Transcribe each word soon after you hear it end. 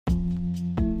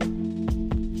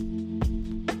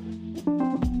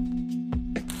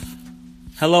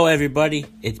Hello, everybody.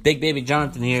 It's Big Baby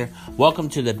Jonathan here. Welcome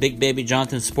to the Big Baby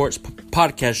Jonathan Sports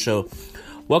Podcast Show.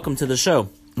 Welcome to the show.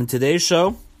 In today's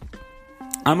show,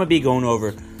 I'm going to be going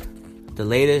over the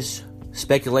latest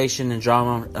speculation and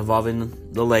drama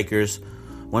involving the Lakers.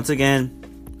 Once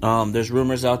again, there's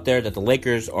rumors out there that the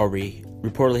Lakers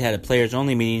reportedly had a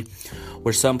players-only meeting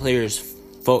where some players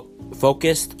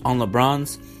focused on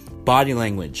LeBron's body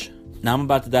language. Now, I'm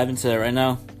about to dive into that right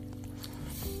now.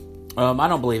 I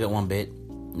don't believe it one bit.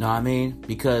 You know what I mean?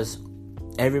 Because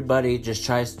everybody just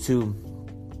tries to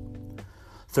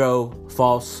throw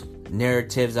false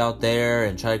narratives out there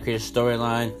and try to create a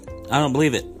storyline. I don't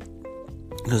believe it.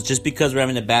 Because just because we're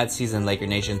having a bad season, Laker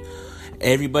Nation,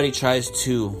 everybody tries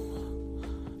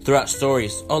to throw out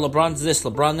stories. Oh, LeBron's this,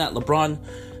 LeBron that, LeBron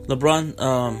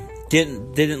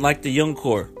didn't like the young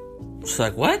core. It's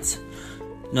like, what? You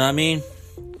know what I mean?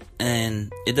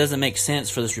 And it doesn't make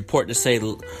sense for this report to say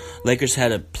Lakers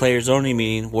had a players-only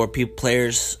meeting where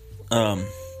players didn't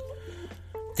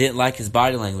like his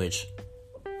body language.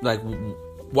 Like,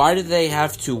 why did they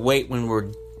have to wait when we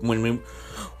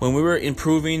were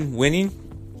improving, winning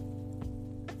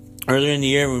earlier in the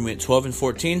year when we went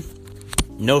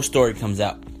 12-14? No story comes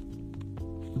out.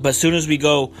 But as soon as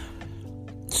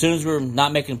we're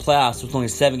not making playoffs with only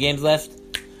 7 games left,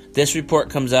 this report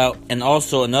comes out, and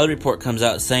also another report comes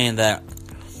out saying that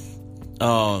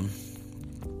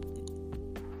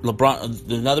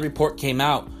another report came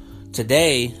out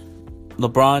today.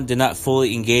 LeBron did not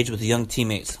fully engage with the young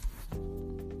teammates.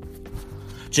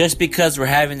 Just because we're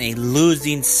having a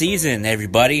losing season,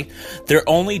 everybody. They're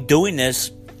only doing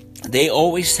this. They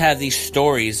always have these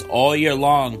stories all year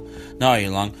long. Not all year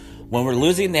long. When we're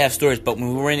losing, they have stories. But when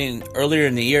we were winning earlier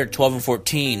in the year,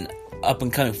 12-14, up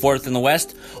and coming fourth in the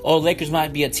West, Lakers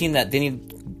might be a team that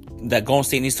that Golden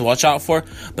State needs to watch out for.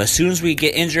 But as soon as we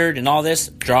get injured and all this,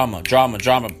 drama.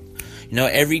 You know,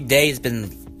 every day has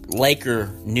been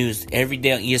Laker news. Every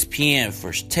day on ESPN,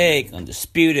 First Take,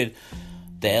 Undisputed,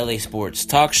 the LA Sports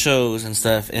talk shows and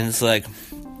stuff. And it's like,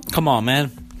 come on, man.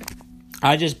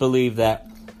 I just believe that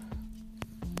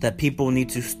people need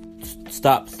to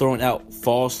stop throwing out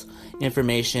false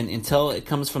information until it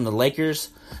comes from the Lakers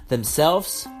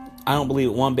themselves. I don't believe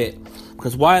it one bit.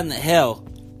 Because why in the hell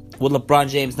would LeBron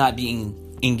James not be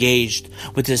engaged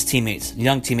with his teammates,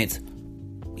 young teammates?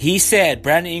 He said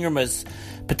Brandon Ingram has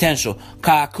potential.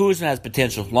 Kyle Kuzma has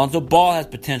potential. Lonzo Ball has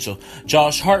potential.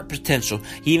 Josh Hart potential.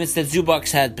 He even said Zubac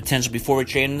had potential before we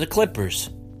traded him to the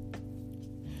Clippers.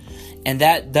 And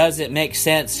that doesn't make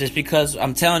sense just because,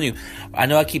 I'm telling you, I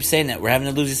know I keep saying that. We're having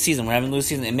a losing season.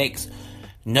 It makes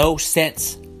no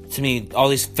sense to me. All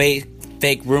these fake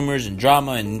rumors and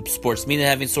drama and sports media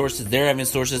having sources, they're having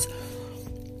sources.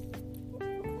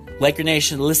 Laker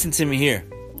Nation, listen to me here.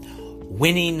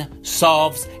 Winning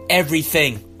solves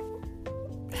everything.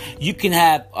 You can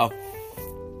have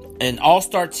an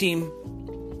all-star team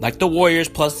like the Warriors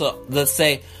plus, let's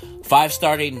say, 5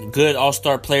 starting good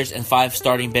all-star players and 5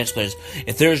 starting bench players.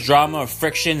 If there's drama or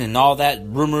friction and all that,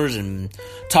 rumors and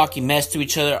talking mess to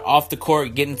each other off the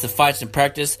court, getting into fights in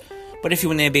practice, but if you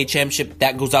win the NBA championship,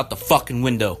 that goes out the fucking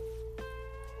window.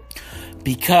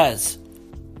 Because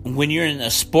when you're in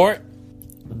a sport,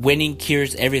 winning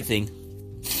cures everything.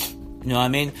 You know what I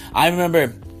mean? I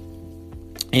remember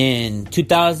in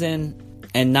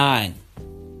 2009,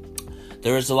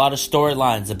 there was a lot of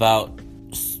storylines about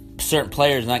certain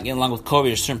players not getting along with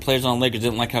Kobe, or certain players on the Lakers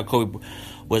didn't like how Kobe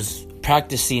was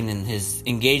practicing and his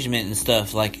engagement and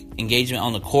stuff, like engagement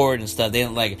on the court and stuff. They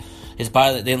didn't like his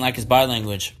body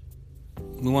language.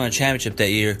 We won a championship that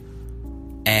year,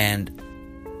 and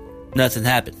nothing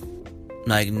happened.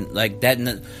 Like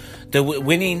that. The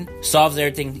winning solves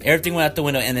everything. Everything went out the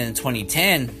window. And then in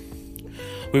 2010,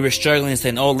 we were struggling and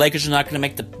saying, Lakers are might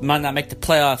not make the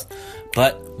playoffs.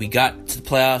 But we got to the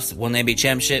playoffs, won the NBA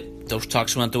championship. Those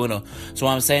talks went out the window. So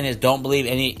what I'm saying is, don't believe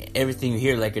everything you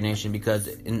hear, Laker Nation, because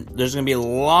there's going to be a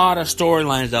lot of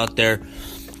storylines out there.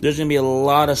 There's going to be a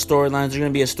lot of storylines. There's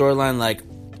going to be a storyline like,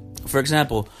 for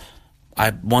example,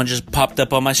 one just popped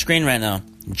up on my screen right now.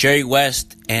 Jerry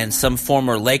West and some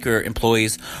former Laker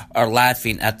employees are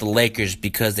laughing at the Lakers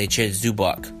because they traded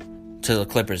Zubac to the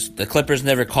Clippers. The Clippers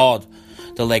never called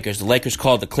the Lakers. The Lakers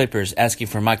called the Clippers asking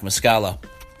for Mike Muscala.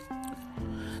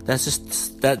 That's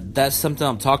just that's something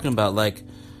I'm talking about. Like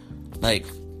why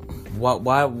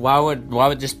would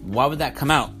that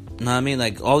come out? You know what I mean?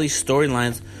 Like, all these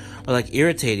storylines are like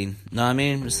irritating. You know what I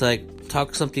mean? It's like,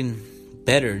 talk something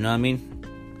better. You know what I mean?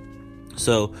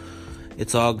 So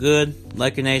it's all good.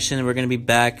 Laker Nation, we're going to be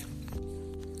back.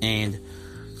 And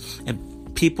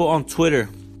people on Twitter,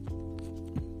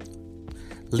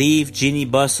 leave Jeanie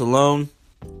Buss alone.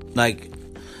 Like,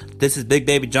 This is Big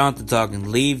Baby Jonathan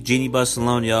talking. Leave Jeanie Buss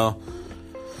alone, y'all.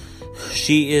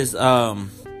 She is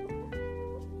going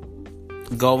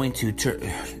to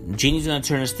Jeannie's going to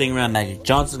turn this thing around. Magic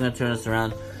Johnson's going to turn this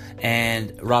around.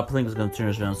 And Rob Pelinka's going to turn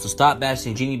this around. So stop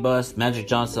bashing Jeanie Buss, Magic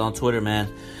Johnson on Twitter,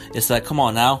 man. It's like, come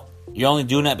on now. You're only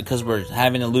doing that because we're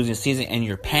having a losing season and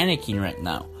you're panicking right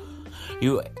now.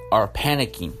 You are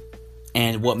panicking.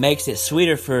 And what makes it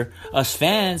sweeter for us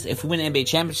fans, if we win an NBA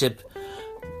championship,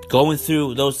 going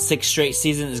through those 6 straight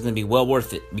seasons is going to be well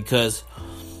worth it. Because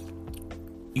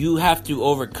you have to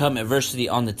overcome adversity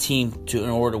on the team in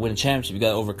order to win a championship. You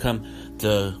got to overcome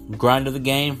the grind of the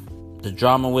game, the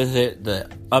drama with it, the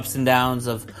ups and downs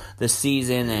of the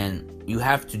season, and you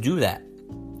have to do that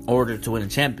in order to win a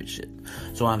championship.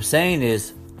 So what I'm saying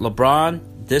is,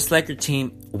 LeBron, this Laker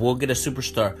team will get a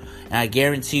superstar, and I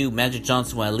guarantee you Magic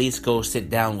Johnson will at least go sit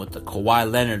down with the Kawhi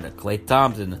Leonard, the Klay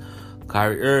Thompson, the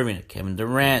Kyrie Irving, the Kevin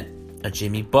Durant, a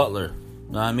Jimmy Butler.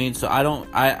 You know what I mean? So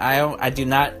I do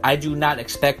not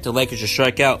expect the Lakers to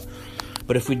strike out.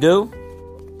 But if we do,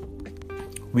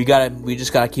 we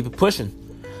just gotta keep it pushing.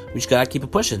 We just gotta keep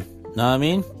it pushing. Know what I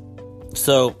mean?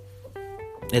 So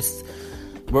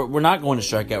we're not going to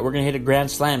strike out. We're gonna hit a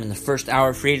grand slam in the first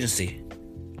hour of free agency.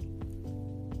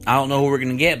 I don't know who we're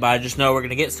gonna get, but I just know we're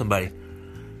gonna get somebody.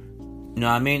 You know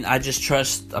what I mean? I'm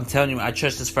telling you, I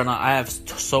trust this front office. I have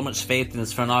so much faith in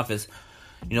this front office.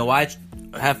 You know why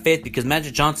I have faith? Because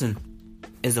Magic Johnson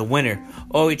is a winner.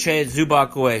 Oh, he traded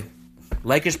Zubac away.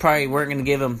 Lakers probably weren't going to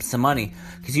give him some money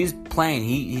because he was playing.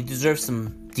 He deserves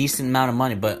some decent amount of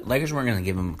money, but Lakers weren't going to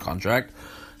give him a contract.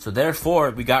 So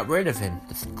therefore, we got rid of him.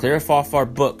 It's clear off our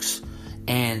books.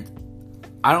 And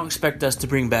I don't expect us to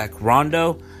bring back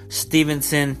Rondo,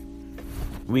 Stevenson.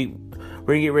 We're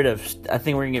going to get rid of, I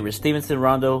think we're going to get rid of Stevenson,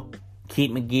 Rondo,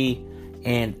 Keith McGee,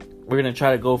 and we're going to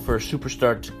try to go for a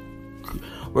superstar.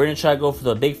 We're going to try to go for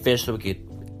the big fish so we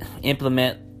could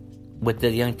implement with the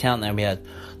young talent that we have.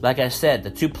 Like I said,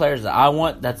 the 2 players that I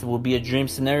want, that will be a dream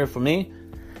scenario for me,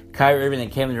 Kyrie Irving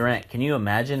and Kevin Durant. Can you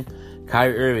imagine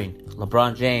Kyrie Irving,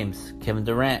 LeBron James, Kevin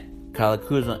Durant, Kyle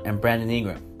Kuzma, and Brandon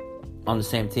Ingram on the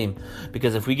same team?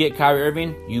 Because if we get Kyrie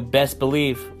Irving, you best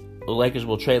believe the Lakers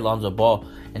will trade Lonzo Ball.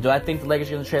 And do I think the Lakers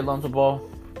are going to trade Lonzo Ball?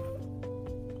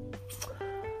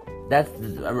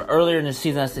 Earlier in the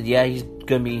season I said, yeah, he's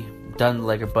going to be done the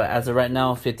Lakers, but as of right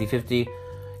now, 50-50.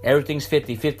 Everything's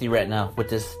 50-50 right now with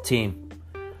this team.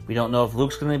 We don't know if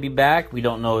Luke's going to be back. We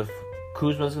don't know if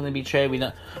Kuzma's going to be traded.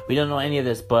 We don't know any of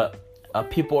this, but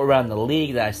people around the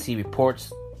league that I see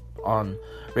reports on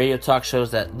radio talk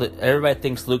shows that everybody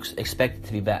thinks Luke's expected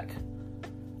to be back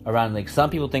around the league.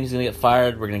 Some people think he's going to get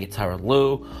fired. We're going to get Tyronn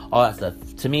Lue, all that stuff.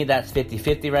 To me, that's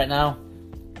 50-50 right now.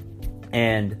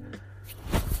 And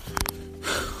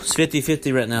it's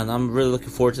 50-50 right now, and I'm really looking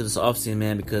forward to this offseason,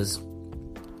 man, because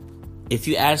if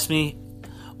you ask me,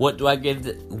 what do I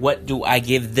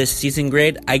give this season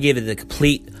grade? I give it a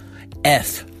complete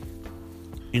F.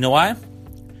 You know why?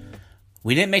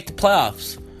 We didn't make the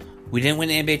playoffs. We didn't win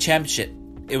the NBA championship.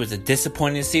 It was a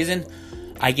disappointing season.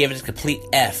 I gave it a complete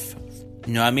F.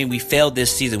 You know what I mean? We failed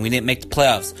this season. We didn't make the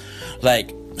playoffs.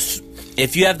 Like,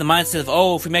 if you have the mindset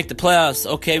of, if we make the playoffs,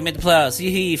 okay, we made the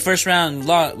playoffs. First round,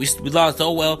 we lost.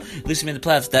 Oh, well, at least we made the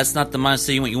playoffs. That's not the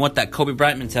mindset you want. You want that Kobe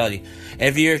Bryant mentality.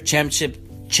 Every year,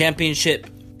 championship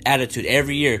attitude.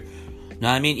 Every year. You know what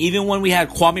I mean? Even when we had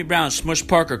Kwame Brown, Smush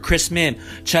Parker, Chris Mim,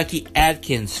 Chucky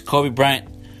Atkins, Kobe Bryant,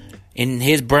 in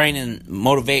his brain and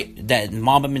motivate that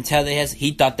Mamba mentality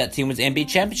he thought that team was the NBA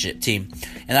championship team.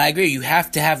 And I agree. You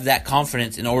have to have that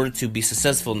confidence in order to be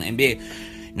successful in the NBA.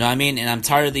 You know what I mean? And I'm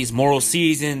tired of these moral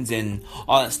seasons and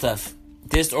all that stuff.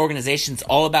 This organization's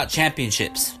all about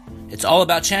championships. It's all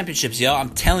about championships, y'all.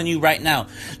 I'm telling you right now.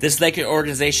 This Laker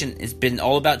organization has been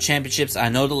all about championships. I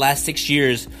know the last 6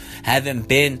 years haven't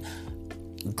been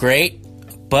great,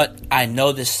 but I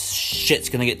know this shit's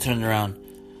going to get turned around.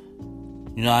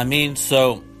 You know what I mean?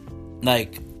 So,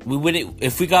 like, we would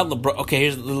if we got LeBron.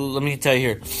 Okay, let me tell you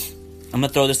here. I'm going to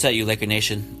throw this at you, Laker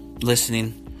Nation,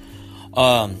 listening.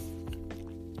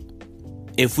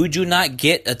 If we do not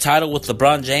get a title with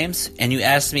LeBron James, and you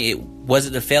ask me, was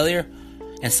it a failure?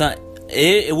 And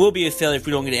it will be a failure if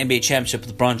we don't get an NBA championship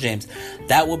with LeBron James.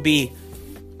 That will be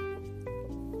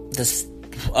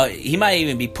he might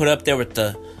even be put up there with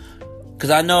because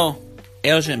I know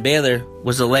Elgin Baylor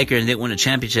was a Laker and didn't win a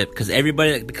championship, because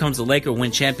everybody that becomes a Laker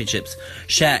win championships.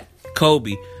 Shaq,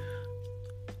 Kobe,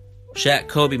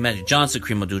 Magic Johnson,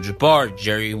 Kareem Abdul-Jabbar,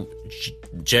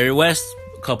 Jerry West,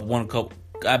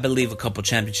 I believe a couple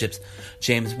championships.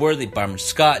 James Worthy, Byron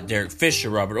Scott, Derek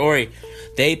Fisher, Robert Horry.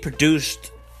 They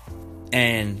produced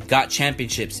and got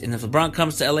championships. And if LeBron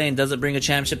comes to LA and doesn't bring a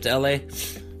championship to LA,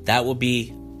 that will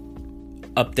be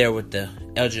up there with the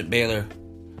Elgin Baylor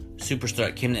superstar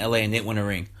that came to LA and didn't win a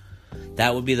ring.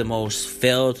 That would be the most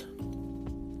failed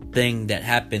thing that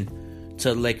happened to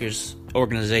the Lakers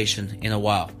organization in a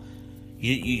while.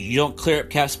 You don't clear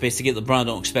up cap space to get LeBron.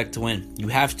 Don't expect to win. You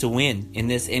have to win in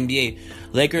this NBA.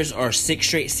 Lakers are 6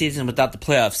 straight seasons without the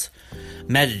playoffs.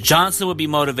 Magic Johnson would be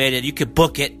motivated. You could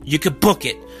book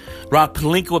it. Rob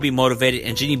Pelinka will be motivated,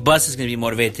 and Jeanie Buss is going to be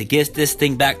motivated to get this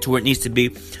thing back to where it needs to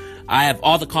be. I have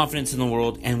all the confidence in the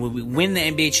world, and when we win the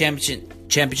NBA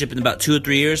championship in about 2 or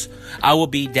 3 years, I will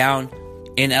be down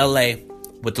in LA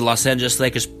with the Los Angeles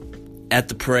Lakers at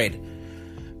the parade.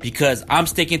 Because I'm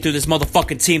sticking through this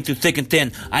motherfucking team through thick and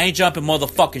thin. I ain't jumping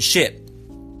motherfucking ship.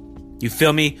 You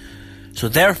feel me? So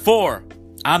therefore,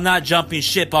 I'm not jumping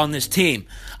ship on this team.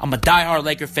 I'm a diehard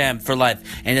Laker fan for life.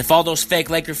 And if all those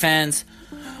fake Laker fans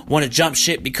want to jump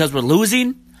ship because we're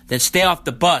losing, then stay off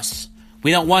the bus. We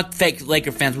don't want fake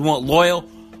Laker fans. We want loyal,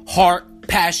 heart,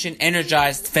 passion,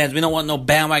 energized fans. We don't want no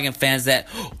bandwagon fans that,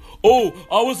 oh,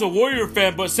 I was a Warrior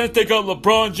fan, but since they got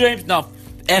LeBron James, no.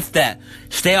 F that.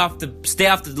 Stay off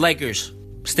the Lakers.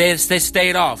 Stay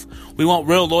it off. We want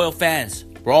real loyal fans.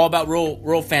 We're all about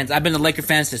real fans. I've been a Laker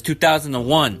fan since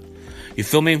 2001. You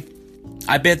feel me?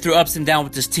 I've been through ups and downs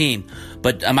with this team.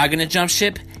 But am I going to jump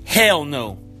ship? Hell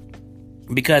no.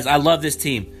 Because I love this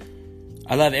team.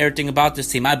 I love everything about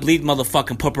this team. I bleed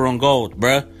motherfucking purple and gold,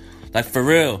 bruh. Like, for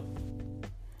real.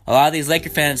 A lot of these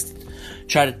Laker fans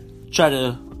try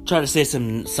to say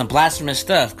some blasphemous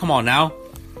stuff. Come on now.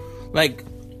 Like,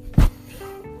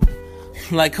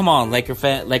 come on,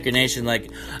 Laker Nation.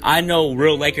 Like, I know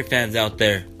real Laker fans out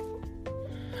there.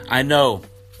 I know.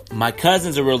 My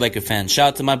cousin's a real Laker fan. Shout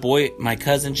out to my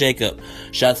cousin Jacob.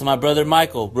 Shout out to my brother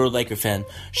Michael, real Laker fan.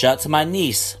 Shout out to my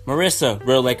niece Marissa,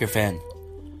 real Laker fan.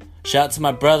 Shout out to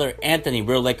my brother Anthony,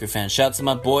 real Laker fan. Shout out to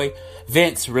my boy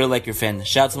Vince, real Laker fan.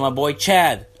 Shout out to my boy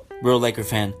Chad, real Laker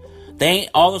fan.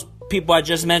 All those people I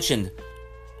just mentioned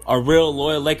are real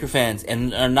loyal Laker fans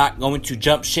and are not going to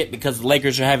jump ship because the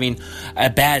Lakers are having a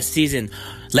bad season.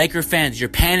 Laker fans, you're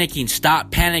panicking. Stop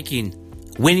panicking.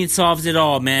 Winning solves it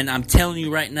all, man. I'm telling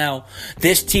you right now,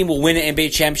 this team will win an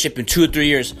NBA championship in 2 or 3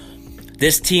 years.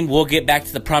 This team will get back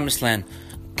to the promised land.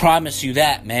 Promise you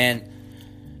that, man.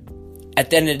 At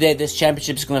the end of the day, this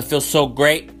championship is going to feel so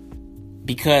great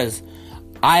because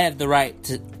I have the right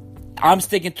to... I'm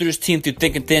sticking through this team through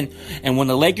thick and thin. And when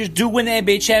the Lakers do win the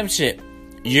NBA championship,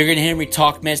 you're going to hear me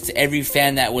talk mess to every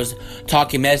fan that was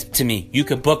talking mess to me. You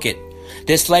could book it.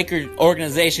 This Laker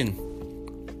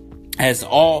organization has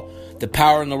all the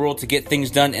power in the world to get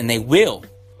things done, and they will.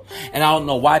 And I don't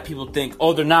know why people think,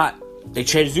 oh, they're not. They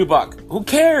traded Zubac. Who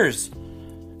cares?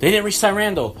 They didn't re-sign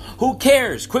Randall. Who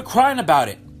cares? Quit crying about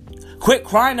it. Quit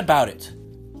crying about it.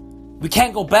 We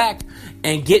can't go back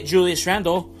and get Julius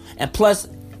Randle. And plus,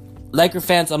 Laker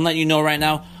fans, I'm letting you know right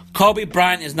now, Kobe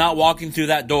Bryant is not walking through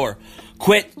that door.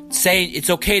 Quit saying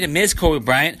it's okay to miss Kobe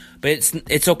Bryant, but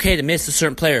it's okay to miss a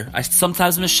certain player. I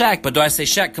sometimes miss Shaq, but do I say,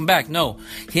 Shaq, come back? No.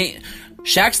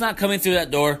 Shaq's not coming through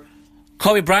that door.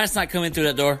 Kobe Bryant's not coming through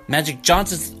that door. Magic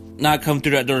Johnson's not coming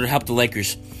through that door to help the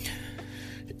Lakers.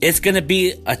 It's going to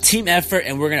be a team effort,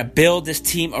 and we're going to build this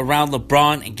team around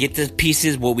LeBron and get the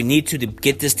pieces what we need to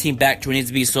get this team back to where it needs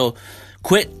to be. So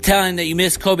quit telling that you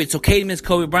miss Kobe. It's okay to miss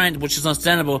Kobe Bryant, which is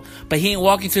understandable, but he ain't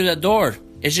walking through that door.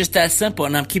 It's just that simple,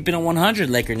 and I'm keeping it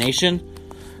 100, Laker Nation.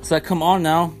 It's like, come on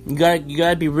now. You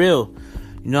gotta be real.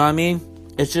 You know what I mean?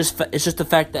 It's just the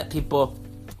fact that people,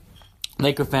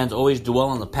 Laker fans, always dwell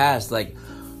on the past. Like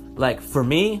for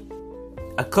me,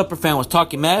 a Clipper fan was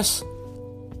talking mess,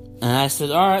 and I said,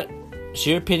 all right, it's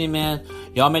your opinion, man.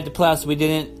 Y'all made the playoffs, we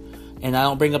didn't. And I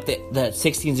don't bring up that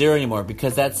 16-0 anymore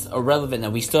because that's irrelevant.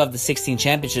 Now, we still have the 16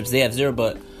 championships. They have 0,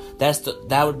 but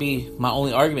that would be my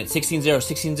only argument. 16-0,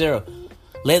 16-0.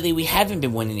 Lately, we haven't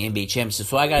been winning the NBA championship,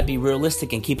 so I got to be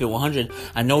realistic and keep it 100.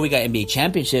 I know we got NBA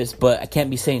championships, but I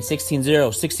can't be saying 16-0,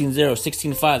 16-0,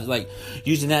 16-5, like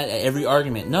using that at every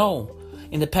argument. No.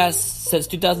 In the past, since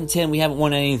 2010, we haven't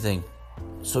won anything.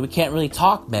 So we can't really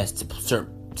talk mess to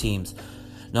certain teams.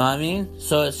 Know what I mean?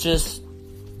 So it's just,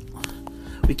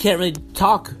 we can't really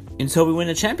talk until we win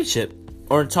a championship,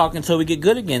 or talk until we get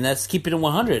good again. That's keeping it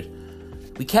 100.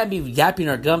 We can't be yapping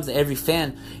our gums at every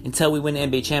fan until we win the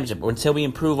NBA championship, or until we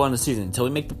improve on the season, until we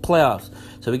make the playoffs,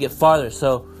 so we get farther.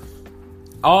 So,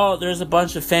 there's a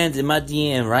bunch of fans in my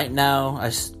DM right now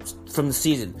from the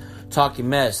season talking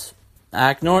mess.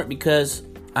 I ignore it because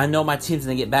I know my team's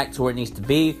going to get back to where it needs to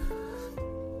be,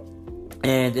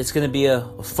 and it's going to be a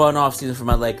fun offseason for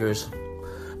my Lakers.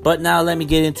 But now let me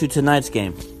get into tonight's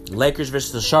game. Lakers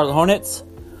versus the Charlotte Hornets.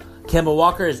 Kemba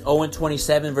Walker is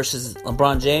 0-27 versus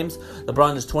LeBron James.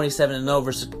 LeBron is 27-0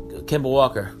 versus Kemba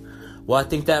Walker. Well, I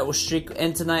think that will streak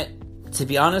end tonight. To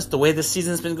be honest, the way this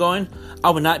season's been going,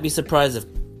 I would not be surprised if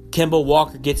Kemba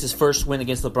Walker gets his first win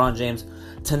against LeBron James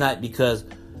tonight, because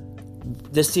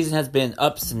this season has been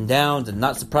ups and downs, and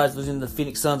not surprised losing to the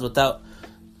Phoenix Suns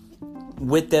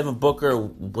with Devin Booker,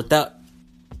 without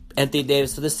Anthony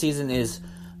Davis. So this season is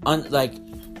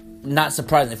not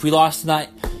surprising. If we lost tonight,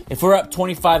 if we're up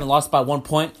 25 and lost by 1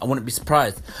 point, I wouldn't be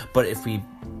surprised. But if we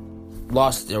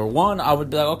lost or won, I would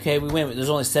be like, okay, we win. There's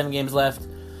only 7 games left.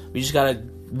 We just gotta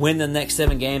win the next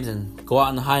 7 games and go out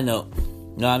on the high note. You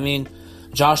know what I mean?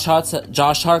 Josh Hart's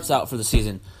out for the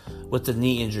season with the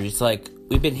knee injury. It's like,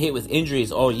 we've been hit with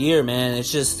injuries all year, man.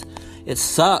 It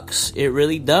sucks. It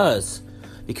really does.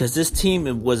 Because this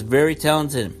team was very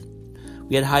talented.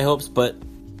 We had high hopes, but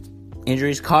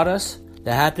injuries caught us.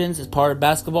 That happens. It's part of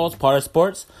basketball. It's part of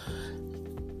sports.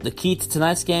 The key to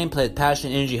tonight's game: play with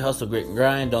passion, energy, hustle, grit, and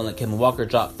grind. Don't let Kemba Walker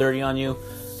drop 30 on you.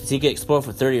 Because he get explode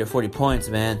for 30 or 40 points,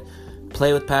 man.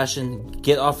 Play with passion.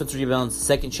 Get offensive rebounds.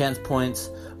 Second chance points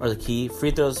are the key.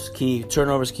 Free throws key.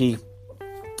 Turnovers key.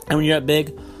 And when you're up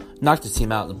big, knock the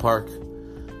team out in the park.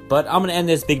 But I'm going to end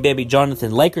this Big Baby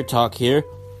Jonathan Laker talk here.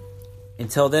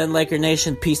 Until then, Laker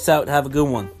Nation, peace out. Have a good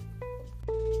one.